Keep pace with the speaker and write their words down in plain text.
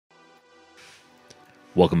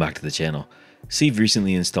Welcome back to the channel. See, you've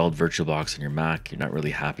recently installed VirtualBox on your Mac, you're not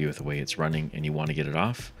really happy with the way it's running and you want to get it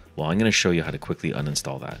off? Well, I'm going to show you how to quickly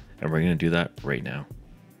uninstall that, and we're going to do that right now.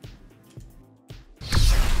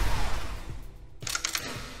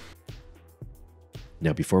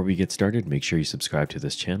 Now, before we get started, make sure you subscribe to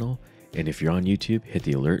this channel, and if you're on YouTube, hit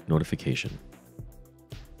the alert notification.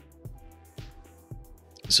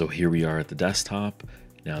 So here we are at the desktop.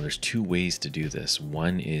 Now there's two ways to do this.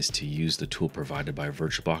 One is to use the tool provided by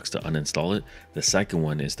VirtualBox to uninstall it. The second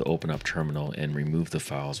one is to open up Terminal and remove the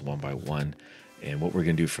files one by one. And what we're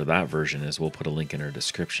going to do for that version is we'll put a link in our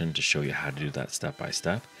description to show you how to do that step by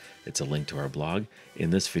step. It's a link to our blog.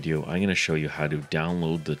 In this video, I'm going to show you how to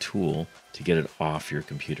download the tool to get it off your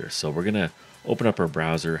computer. So we're going to open up our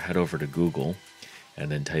browser, head over to Google,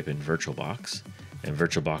 and then type in VirtualBox. And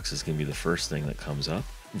VirtualBox is going to be the first thing that comes up.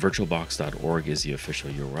 virtualbox.org is the official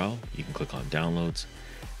URL. You can click on downloads,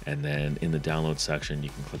 and then in the download section you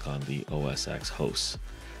can click on the OS X hosts.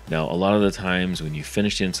 Now a lot of the times when you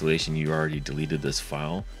finish the installation you already deleted this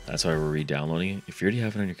file. That's why we're re-downloading it. If you already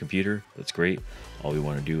have it on your computer, that's great. All we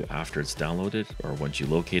want to do after it's downloaded, or once you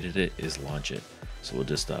located it, is launch it. So we'll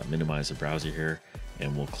just minimize the browser here,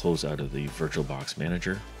 and we'll close out of the VirtualBox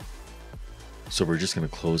Manager. So we're just going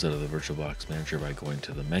to close out of the VirtualBox Manager by going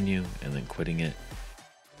to the menu and then quitting it.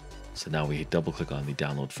 So now we double click on the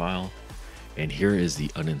download file, and here is the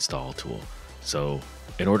uninstall tool. So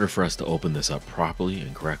in order for us to open this up properly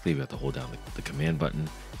and correctly, we have to hold down the command button,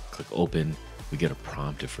 click open. We get a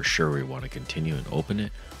prompt if for sure we want to continue and open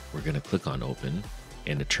it. We're going to click on open,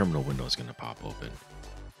 and the terminal window is going to pop open.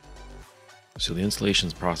 So the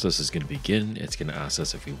installation process is going to begin. It's going to ask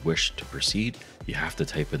us if we wish to proceed. You have to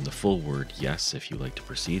type in the full word yes if you like to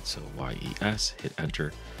proceed. So YES, hit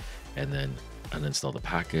enter, and then uninstall the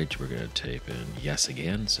package. We're going to type in yes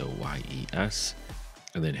again, so YES,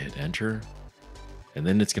 and then hit enter. And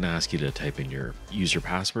then it's going to ask you to type in your user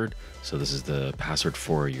password. So this is the password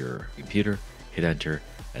for your computer. Hit enter,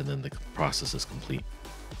 and then the process is complete.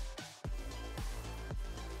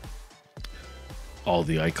 All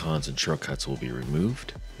the icons and shortcuts will be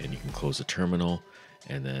removed, and you can close the terminal,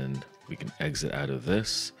 and then we can exit out of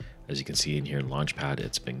this. As you can see in here in Launchpad,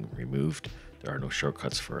 it's been removed. There are no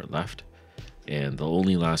shortcuts for it left. And the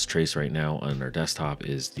only last trace right now on our desktop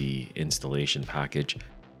is the installation package,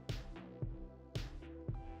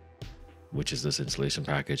 which is this installation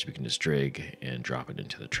package. We can just drag and drop it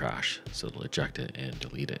into the trash. So it'll eject it and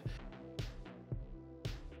delete it.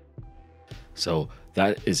 So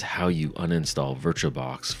that is how you uninstall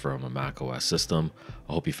VirtualBox from a macOS system.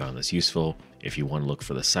 I hope you found this useful. If you want to look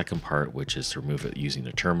for the second part, which is to remove it using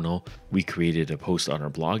the terminal, we created a post on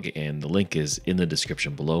our blog, and the link is in the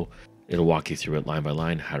description below. It'll walk you through it line by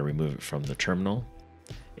line, how to remove it from the terminal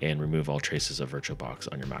and remove all traces of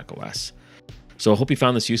VirtualBox on your macOS. So I hope you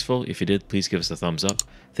found this useful. If you did, please give us a thumbs up.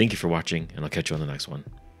 Thank you for watching, and I'll catch you on the next one.